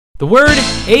The word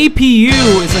APU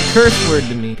is a curse word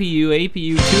to me.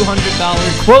 APU,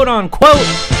 $200 quote-unquote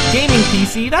gaming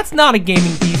PC. That's not a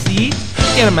gaming PC.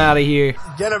 Get him out of here.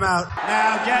 Get him out.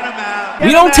 Now get him out.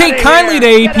 We don't take kindly to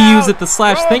APUs at the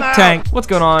Slash Think Tank. What's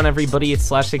going on, everybody? It's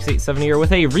Slash687 here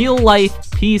with a real-life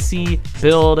PC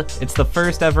build. It's the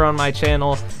first ever on my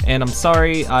channel, and I'm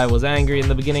sorry I was angry in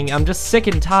the beginning. I'm just sick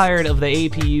and tired of the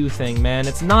APU thing, man.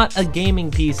 It's not a gaming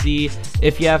PC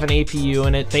if you have an APU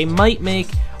in it. They might make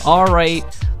alright,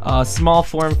 small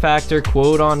form factor,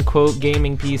 quote-unquote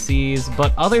gaming PCs,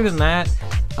 but other than that,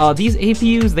 these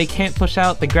APUs, they can't push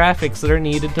out the graphics that are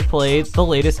needed to play the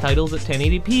latest titles at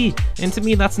 1080p. And to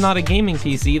me, that's not a gaming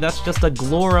PC, that's just a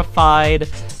glorified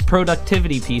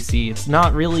productivity PC. It's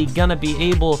not really gonna be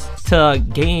able to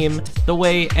game the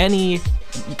way any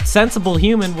sensible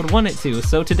human would want it to.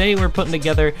 So today we're putting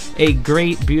together a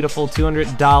great, beautiful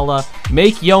 $200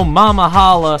 make yo mama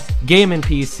holla gaming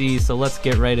PC. So let's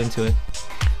get right into it.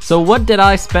 So what did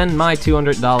I spend my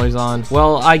 $200 on?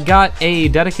 Well, I got a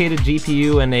dedicated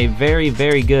GPU and a very,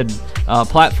 very good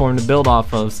platform to build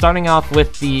off of. Starting off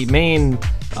with the main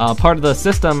part of the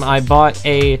system, I bought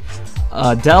a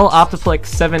Dell Optiplex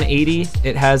 780.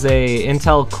 It has a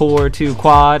Intel Core 2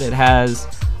 quad. It has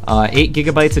 8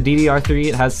 gigabytes of DDR3.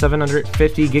 It has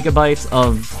 750 gigabytes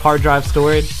of hard drive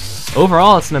storage.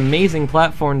 Overall, it's an amazing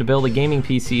platform to build a gaming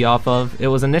PC off of. It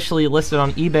was initially listed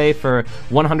on eBay for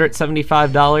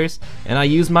 $175, and I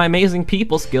used my amazing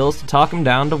people skills to talk them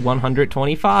down to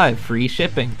 $125, free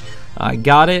shipping. I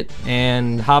got it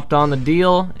and hopped on the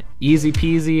deal. Easy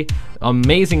peasy,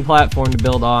 amazing platform to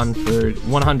build on for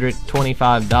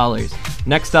 $125.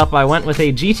 Next up, I went with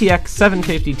a GTX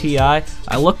 750 Ti. I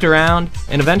looked around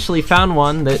and eventually found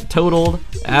one that totaled,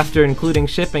 after including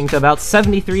shipping, to about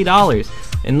 $73.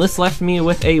 And this left me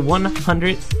with a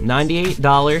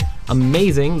 $198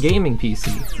 amazing gaming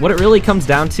PC. What it really comes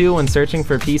down to when searching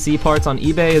for PC parts on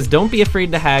eBay is don't be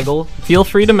afraid to haggle. Feel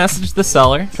free to message the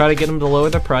seller, try to get them to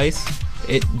lower the price.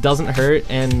 It doesn't hurt,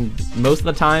 and most of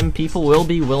the time people will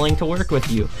be willing to work with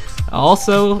you.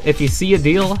 Also, if you see a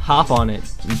deal, hop on it.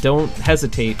 Don't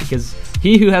hesitate, because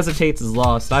he who hesitates is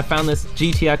lost. I found this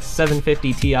GTX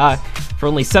 750 Ti for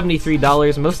only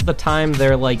 $73. Most of the time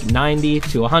they're like 90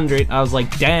 to 100. I was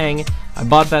like, dang. I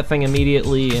bought that thing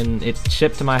immediately and it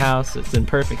shipped to my house. It's in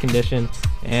perfect condition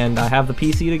and I have the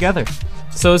PC together.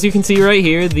 So as you can see right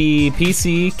here, the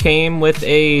PC came with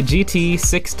a GT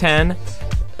 610.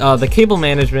 The cable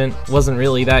management wasn't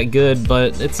really that good,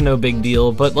 but it's no big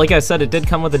deal. But like I said, it did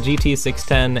come with a GT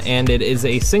 610, and it is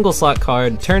a single slot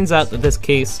card. Turns out that this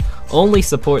case only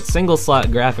supports single slot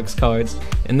graphics cards,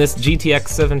 and this GTX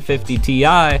 750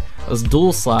 Ti was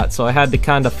dual slot, so I had to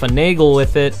kind of finagle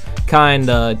with it, kind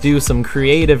of do some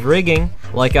creative rigging,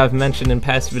 like I've mentioned in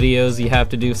past videos you have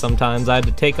to do sometimes. I had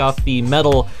to take off the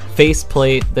metal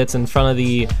faceplate that's in front of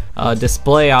the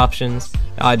display options.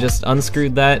 I just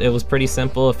unscrewed that. It was pretty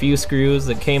simple, a few screws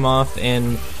that came off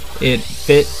and it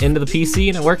fit into the PC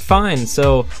and it worked fine.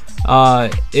 So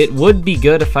it would be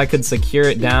good if I could secure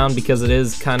it down, because it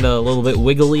is kind of a little bit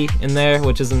wiggly in there,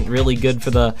 which isn't really good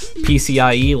for the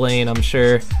PCIe lane, I'm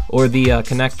sure, or the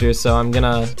connectors. So I'm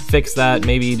gonna fix that,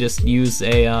 maybe just use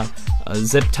a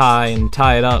zip tie and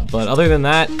tie it up. But other than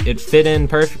that, it fit in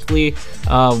perfectly.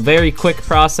 Very quick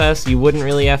process. You wouldn't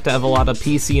really have to have a lot of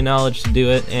PC knowledge to do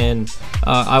it, and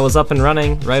I was up and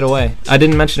running right away. I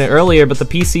didn't mention it earlier, but the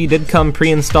PC did come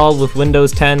pre-installed with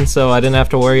Windows 10, so I didn't have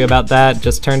to worry about that.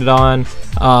 Just turned it on,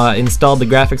 installed the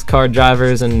graphics card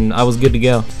drivers, and I was good to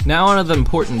go. Now on to the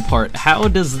important part. How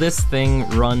does this thing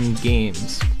run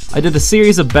games? I did a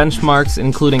series of benchmarks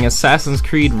including Assassin's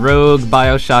Creed Rogue,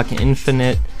 BioShock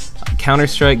Infinite,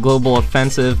 Counter-Strike Global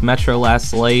Offensive, Metro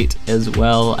Last Light, as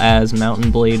well as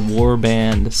Mountain Blade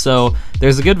Warband. So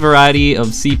there's a good variety of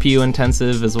CPU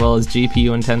intensive as well as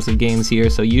GPU intensive games here,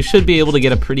 so you should be able to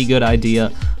get a pretty good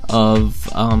idea of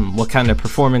what kind of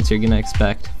performance you're going to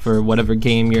expect for whatever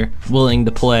game you're willing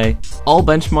to play. All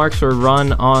benchmarks were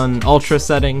run on ultra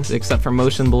settings except for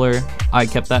motion blur. I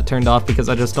kept that turned off because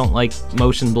I just don't like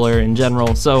motion blur in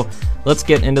general. So let's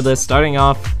get into this. Starting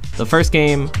off, the first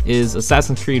game is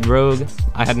Assassin's Creed Rogue.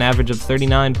 I had an average of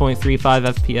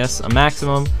 39.35 FPS, a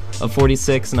maximum of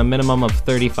 46, and a minimum of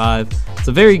 35. It's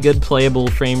a very good playable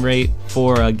frame rate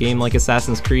for a game like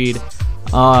Assassin's Creed.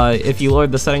 If you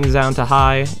lowered the settings down to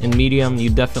high and medium, you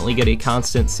definitely get a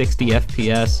constant 60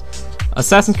 FPS.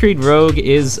 Assassin's Creed Rogue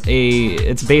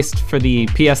it's based for the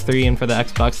PS3 and for the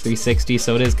Xbox 360,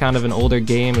 so it is kind of an older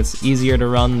game. It's easier to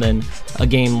run than a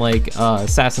game like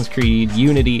Assassin's Creed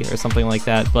Unity or something like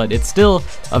that, but it's still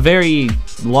a very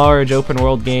large open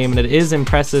world game, and it is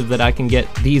impressive that I can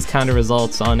get these kind of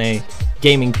results on a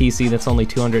gaming PC that's only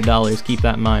 $200. Keep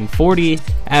that in mind. 40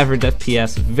 average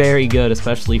FPS, very good,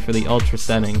 especially for the ultra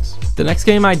settings. The next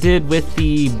game I did with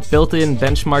the built-in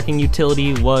benchmarking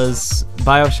utility was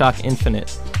BioShock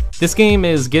Infinite. This game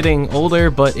is getting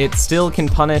older, but it still can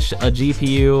punish a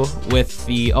GPU with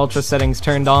the ultra settings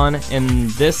turned on, and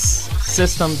this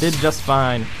system did just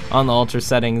fine on the ultra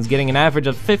settings, getting an average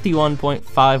of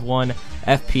 51.51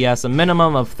 FPS, a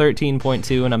minimum of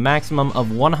 13.2, and a maximum of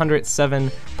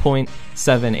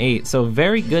 107.78. So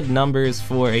very good numbers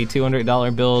for a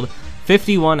 $200 build.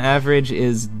 51 average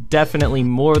is definitely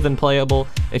more than playable.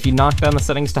 If you knock down the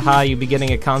settings to high, you'll be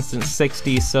getting a constant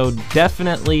 60, so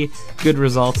definitely good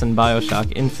results in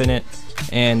BioShock Infinite,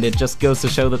 and it just goes to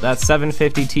show that that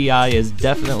 750 Ti is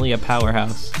definitely a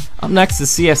powerhouse. Up next is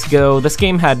CSGO. This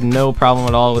game had no problem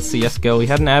at all with CSGO. We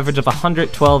had an average of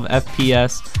 112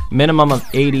 FPS, minimum of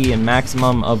 80, and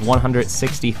maximum of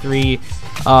 163.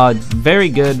 Very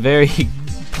good, very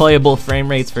playable frame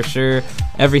rates for sure.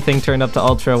 Everything turned up to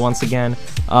ultra once again.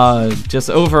 Just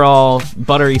overall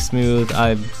buttery smooth.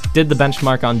 I did the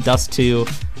benchmark on Dust 2,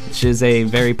 which is a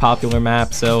very popular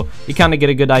map, so you kind of get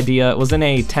a good idea. It was in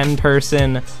a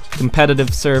 10-person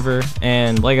competitive server,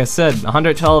 and like I said,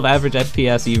 112 average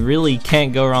FPS, you really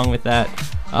can't go wrong with that.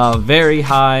 Very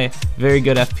high, very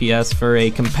good FPS for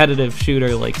a competitive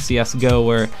shooter like CSGO,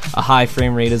 where a high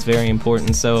frame rate is very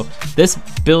important. So this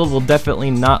build will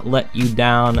definitely not let you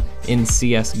down in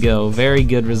CSGO. Very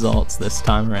good results this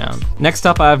time around. Next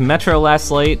up, I have Metro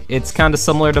Last Light. It's kind of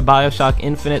similar to BioShock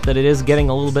Infinite, that it is getting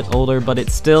a little bit older, but it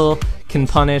still can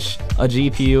punish a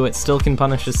GPU, it still can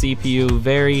punish a CPU.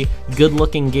 Very good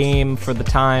looking game for the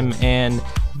time, and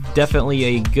definitely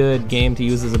a good game to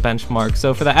use as a benchmark.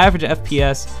 So for the average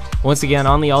FPS, once again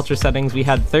on the ultra settings, we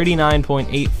had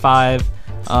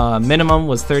 39.85, minimum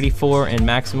was 34 and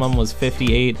maximum was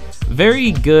 58.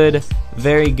 Very good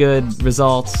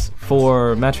results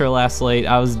for Metro Last Light.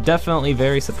 I was definitely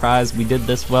very surprised we did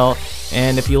this well,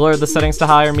 and if you lowered the settings to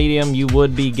high or medium, you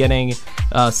would be getting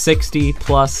 60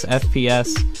 plus FPS.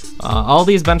 All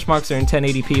these benchmarks are in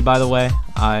 1080p, by the way.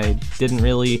 I didn't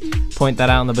really point that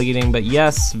out in the beginning, but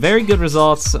yes, very good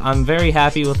results. I'm very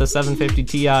happy with the 750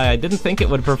 Ti. I didn't think it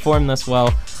would perform this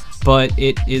well, but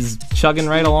it is chugging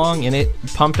right along, and it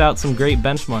pumped out some great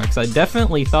benchmarks. I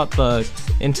definitely thought the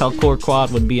Intel Core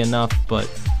Quad would be enough, but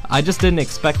I just didn't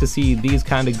expect to see these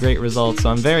kind of great results, so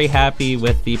I'm very happy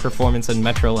with the performance in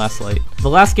Metro Last Light. The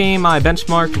last game I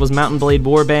benchmarked was Mountain Blade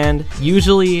Warband.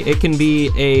 Usually it can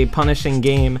be a punishing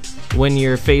game when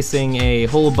you're facing a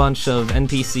whole bunch of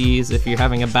NPCs. If you're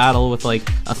having a battle with like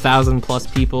 1,000 plus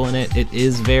people in it, it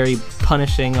is very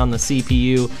punishing on the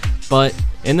CPU, but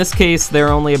in this case there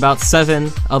are only about 7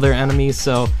 other enemies,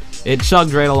 so it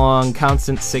chugged right along,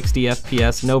 constant 60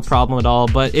 FPS, no problem at all.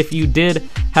 But if you did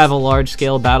have a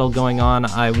large-scale battle going on,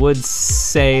 I would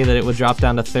say that it would drop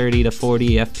down to 30 to 40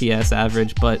 FPS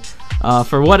average. But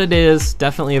for what it is,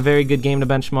 definitely a very good game to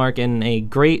benchmark, and a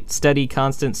great, steady,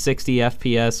 constant 60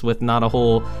 FPS with not a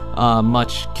whole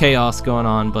much chaos going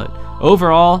on. But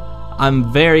overall,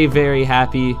 I'm very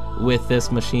happy with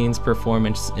this machine's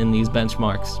performance in these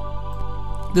benchmarks.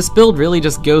 This build really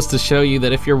just goes to show you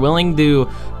that if you're willing to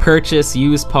purchase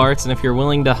used parts, and if you're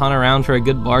willing to hunt around for a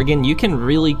good bargain, you can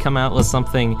really come out with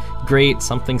something great,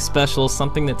 something special,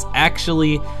 something that's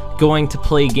actually going to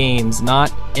play games,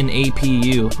 not an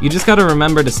APU. You just gotta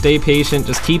remember to stay patient,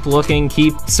 just keep looking,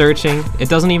 keep searching. It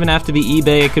doesn't even have to be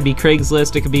eBay, it could be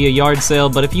Craigslist, it could be a yard sale,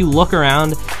 but if you look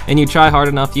around and you try hard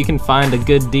enough, you can find a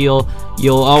good deal.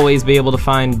 You'll always be able to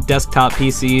find desktop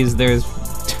PCs.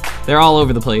 They're all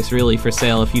over the place, really, for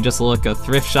sale. If you just look, a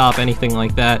thrift shop, anything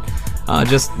like that,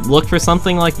 just look for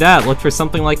something like that. Look for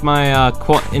something like my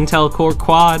Intel Core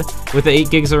Quad with the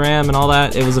 8 gigs of RAM and all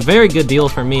that. It was a very good deal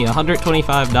for me,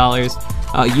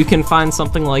 $125. You can find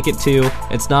something like it too.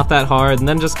 It's not that hard. And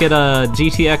then just get a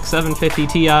GTX 750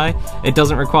 Ti. It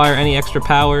doesn't require any extra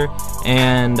power,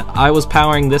 and I was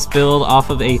powering this build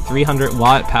off of a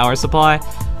 300-watt power supply.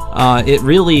 It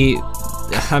really,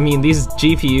 I mean, these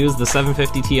GPUs, the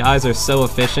 750 Ti's, are so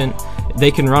efficient.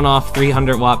 They can run off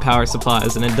 300-watt power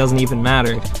supplies, and it doesn't even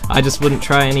matter. I just wouldn't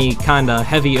try any kind of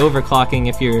heavy overclocking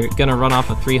if you're gonna run off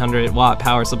a 300-watt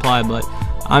power supply, but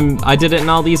I did it in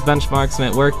all these benchmarks, and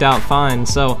it worked out fine.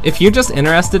 So if you're just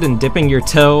interested in dipping your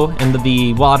toe into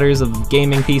the waters of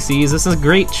gaming PCs, this is a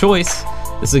great choice.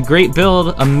 This is a great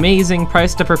build, amazing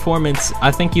price to performance. I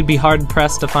think you'd be hard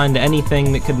pressed to find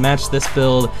anything that could match this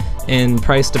build in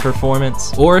price to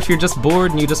performance. Or if you're just bored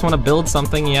and you just want to build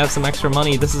something, you have some extra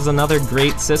money, this is another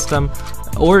great system.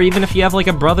 Or even if you have like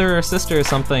a brother or sister or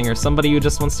something, or somebody who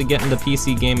just wants to get into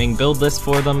PC gaming, build this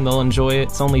for them, they'll enjoy it.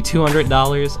 It's only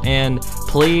 $200 and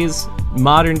plays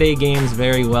modern day games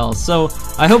very well. So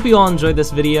I hope you all enjoyed this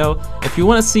video. If you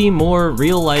want to see more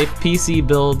real life PC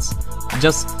builds,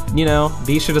 just, you know,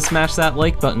 be sure to smash that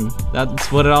like button.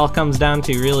 That's what it all comes down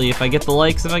to, really. If I get the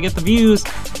likes, if I get the views,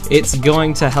 it's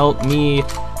going to help me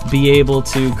be able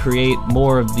to create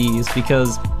more of these,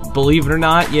 because believe it or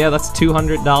not, yeah, that's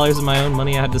 $200 of my own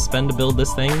money I had to spend to build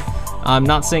this thing. I'm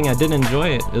not saying I didn't enjoy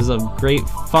it. It was a great,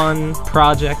 fun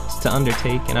project to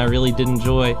undertake, and I really did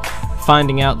enjoy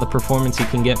finding out the performance you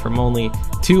can get from only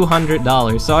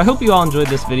 $200. So I hope you all enjoyed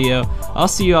this video. I'll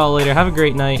see you all later. Have a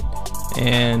great night,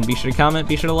 and be sure to comment,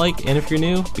 be sure to like, and if you're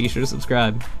new, be sure to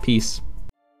subscribe. Peace.